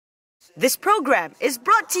This program is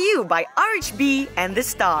brought to you by RHB and The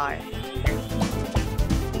Star.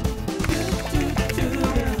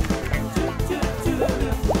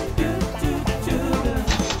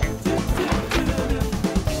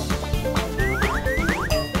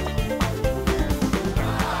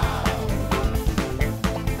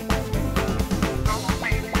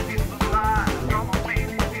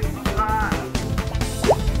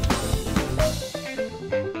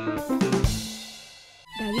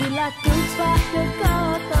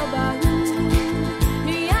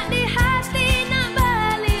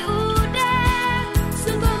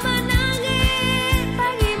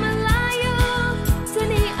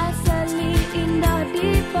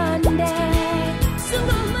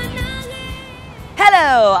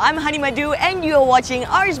 Hello, I'm Hani Madhu and you are watching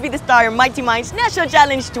RHB The Star Mighty Minds National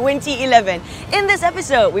Challenge 2011. In this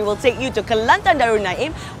episode, we will take you to Kelantan Darul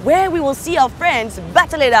Naim, where we will see our friends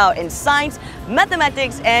battle it out in science,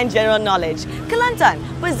 mathematics and general knowledge. Kelantan,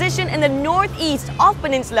 positioned in the northeast of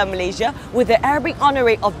Peninsular Malaysia with the Arabic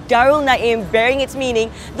honorary of Darul Naim bearing its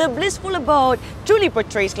meaning, the blissful abode truly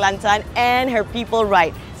portrays Kelantan and her people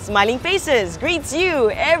right. Smiling faces greets you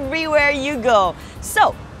everywhere you go.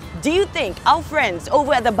 So, do you think our friends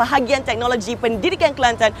over at the Bahagian Teknologi Pendidikan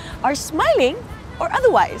Kelantan are smiling or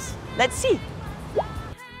otherwise? Let's see.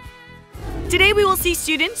 Today we will see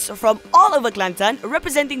students from all over Kelantan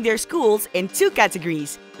representing their schools in two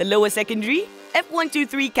categories: the lower secondary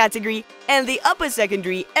F123 category and the upper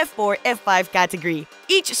secondary F4 F5 category.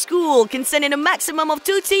 Each school can send in a maximum of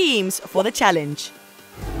 2 teams for the challenge.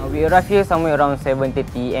 We arrived here somewhere around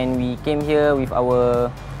 7:30 and we came here with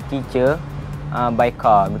our teacher by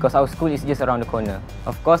car because our school is just around the corner.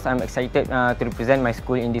 Of course, I'm excited to represent my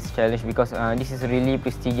school in this challenge because this is a really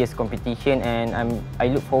prestigious competition and I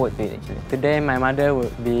look forward to it actually. Today, my mother will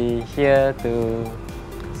be here to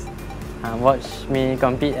watch me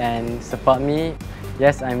compete and support me.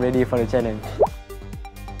 Yes, I'm ready for the challenge.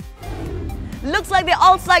 Looks like they're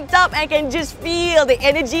all psyched up and can just feel the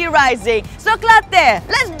energy rising. So Klate,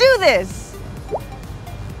 let's do this!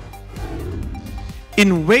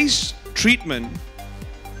 In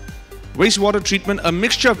wastewater treatment, a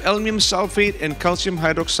mixture of aluminum sulfate and calcium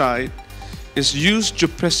hydroxide is used to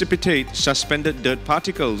precipitate suspended dirt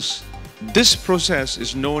particles. This process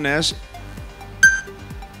is known as...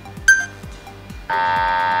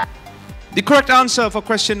 The correct answer for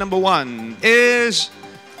question number 1 is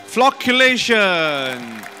flocculation.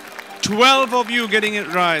 12 of you getting it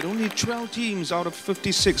right. Only 12 teams out of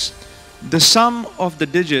 56. The sum of the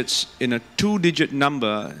digits in a 2-digit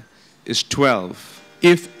number is 12.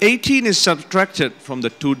 If 18 is subtracted from the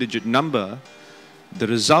 2-digit number, the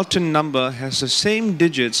resultant number has the same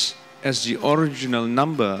digits as the original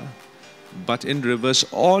number, but in reverse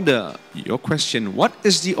order. Your question, what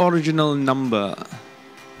is the original number?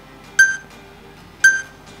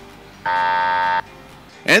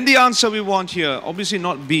 And the answer we want here, obviously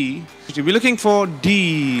not B. We're looking for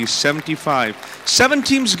D, 75. 7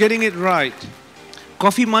 teams getting it right.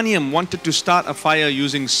 Coffee Maniam wanted to start a fire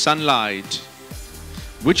using sunlight.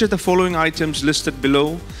 Which of the following items listed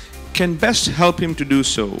below can best help him to do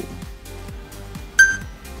so?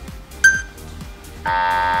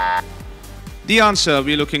 The answer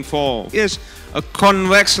we're looking for is a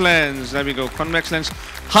convex lens. There we go, convex lens.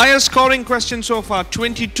 Highest scoring question so far,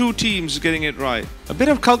 22 teams getting it right. A bit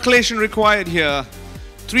of calculation required here.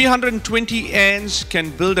 320 ants can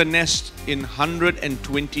build a nest in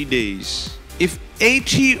 120 days. If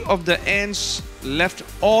 80 of the ants left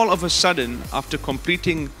all of a sudden after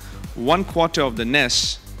completing 1/4 of the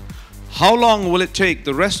nest, how long will it take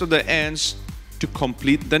the rest of the ants to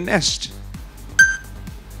complete the nest?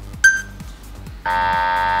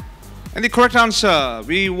 And the correct answer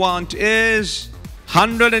we want is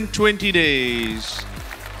 120 days.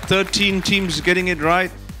 13 teams getting it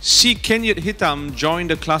right. C. Kenyat Hitam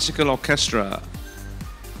joined a classical orchestra.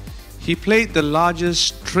 He played the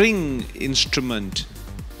largest string instrument.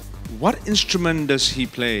 What instrument does he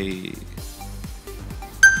play?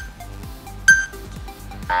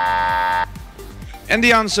 And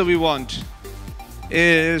the answer we want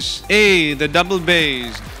is A, the double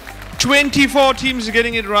bass. 24 teams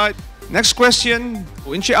getting it right. Next question.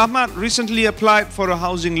 Inche Ahmad recently applied for a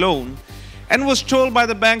housing loan and was told by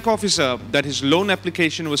the bank officer that his loan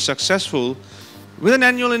application was successful with an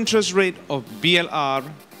annual interest rate of BLR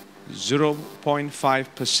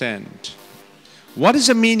 0.5%. What is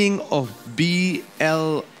the meaning of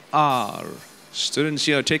BLR? Students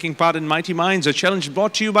here taking part in Mighty Minds, a challenge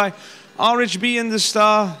brought to you by RHB and The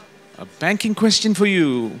Star. A banking question for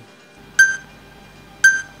you.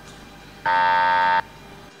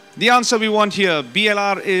 The answer we want here,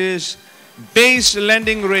 BLR, is base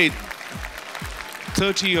lending rate.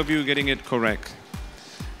 30 of you getting it correct.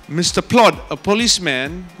 Mr. Plod, a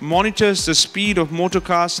policeman, monitors the speed of motor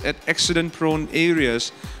cars at accident-prone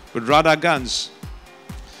areas with radar guns.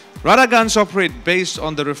 Radar guns operate based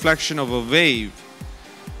on the reflection of a wave.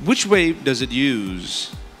 Which wave does it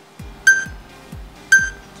use?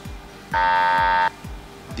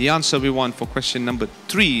 The answer we want for question number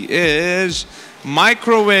 3 is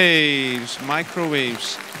microwaves.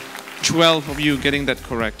 Microwaves. 12 of you getting that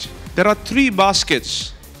correct. There are 3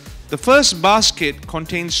 baskets. The first basket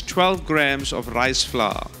contains 12 grams of rice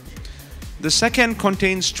flour. The second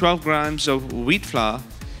contains 12 grams of wheat flour.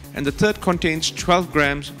 And the third contains 12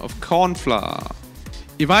 grams of corn flour.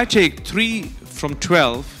 If I take 3 from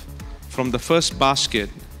 12 from the first basket,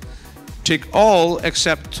 take all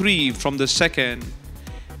except 3 from the second,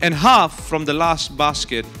 and half from the last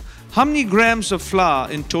basket, how many grams of flour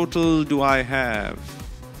in total do I have?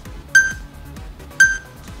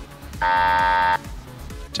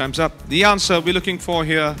 Time's up. The answer we're looking for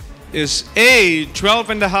here is A,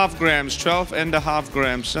 12.5 grams. 12.5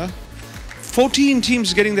 grams. 14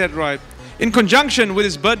 teams getting that right. In conjunction with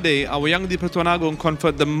his birthday, our young Di Pertuan Agong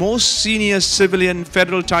conferred the most senior civilian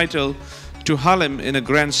federal title to Halim in a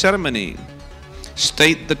grand ceremony.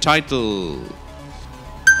 State the title.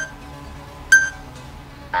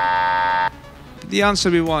 The answer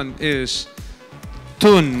we want is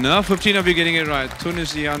Tun. 15 of you getting it right. Tun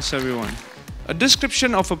is the answer we want. A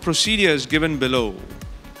description of a procedure is given below.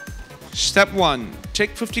 Step 1.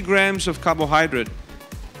 Take 50 grams of carbohydrate.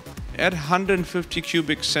 Add 150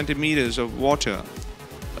 cubic centimeters of water,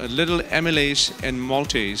 a little amylase and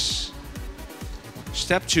maltase.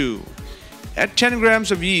 Step 2. Add 10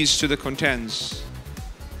 grams of yeast to the contents.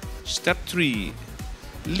 Step 3.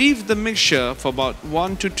 Leave the mixture for about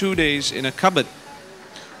 1 to 2 days in a cupboard.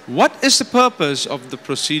 What is the purpose of the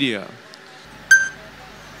procedure?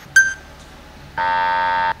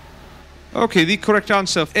 Okay, the correct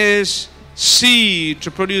answer is C, to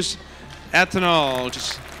produce ethanol.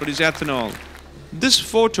 This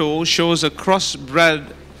photo shows a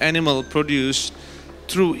crossbred animal produced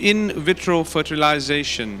through in vitro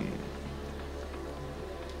fertilization.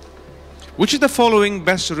 Which of the following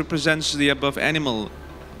best represents the above animal?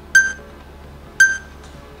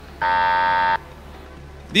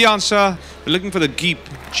 The answer, we're looking for the GEEP,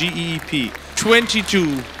 G-E-E-P.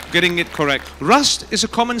 22, getting it correct. Rust is a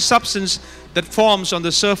common substance that forms on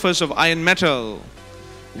the surface of iron metal.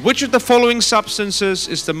 Which of the following substances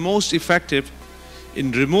is the most effective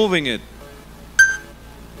in removing it?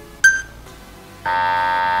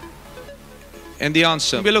 And the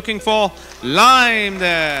answer, we're looking for lime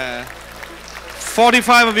there.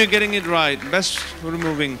 45 of you getting it right. Best for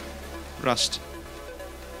removing rust.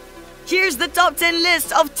 Here's the top 10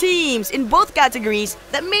 list of teams in both categories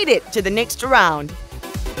that made it to the next round.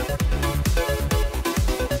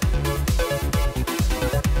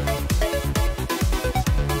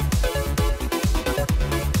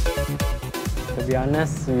 To be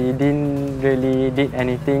honest, we didn't really did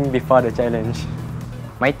anything before the challenge.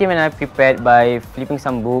 My team and I prepared by flipping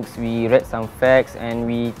some books, we read some facts, and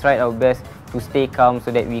we tried our best to stay calm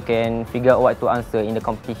so that we can figure out what to answer in the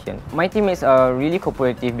competition. My teammates are really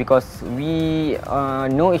cooperative because we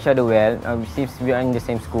know each other well since we are in the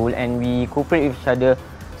same school, and we cooperate with each other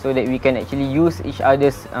so that we can actually use each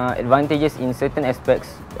other's advantages in certain aspects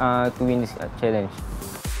to win this challenge.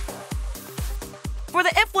 For the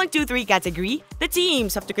F123 category, the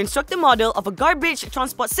teams have to construct a model of a garbage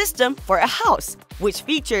transport system for a house, which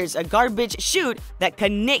features a garbage chute that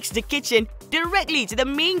connects the kitchen directly to the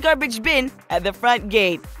main garbage bin at the front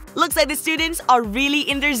gate. Looks like the students are really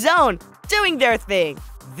in their zone, doing their thing.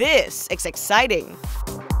 This is exciting.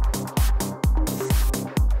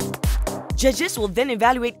 Judges will then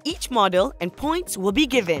evaluate each model and points will be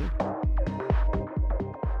given.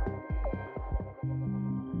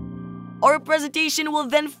 Our presentation will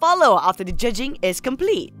then follow after the judging is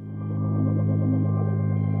complete.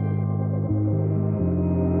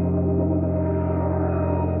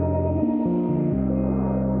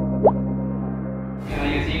 We are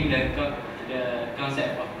using the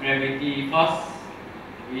concept of gravity force,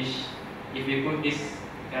 which if we put this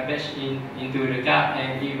garbage into the cup,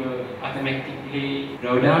 and it will automatically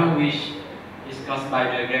roll down, which is caused by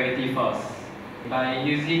the gravity force. By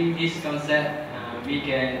using this concept, we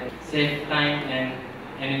can save time and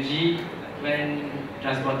energy when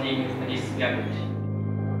transporting this garbage.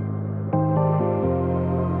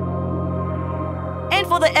 And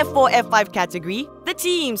for the F4-F5 category, the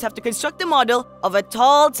teams have to construct a model of a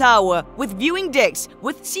tall tower with viewing decks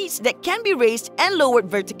with seats that can be raised and lowered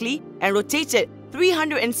vertically and rotated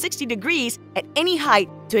 360 degrees at any height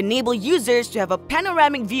to enable users to have a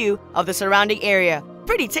panoramic view of the surrounding area.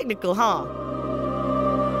 Pretty technical, huh?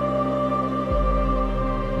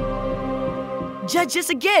 Judges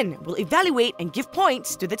again will evaluate and give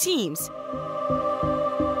points to the teams.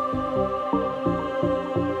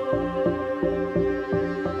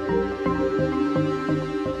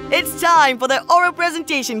 It's time for the oral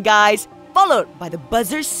presentation, guys, followed by the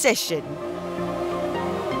buzzer session.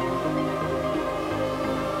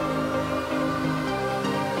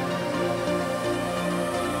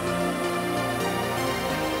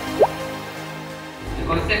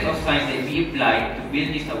 The concept of science that we apply to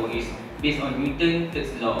build this tower is based on Newton's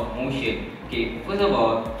third law of motion. Okay, first of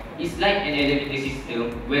all, it's like an elevator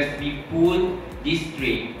system where we pull this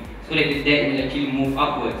string so that the deck will actually move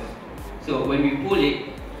upwards. So when we pull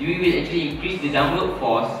it, we will actually increase the downward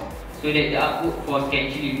force so that the upward force can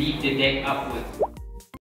actually lift the deck upwards.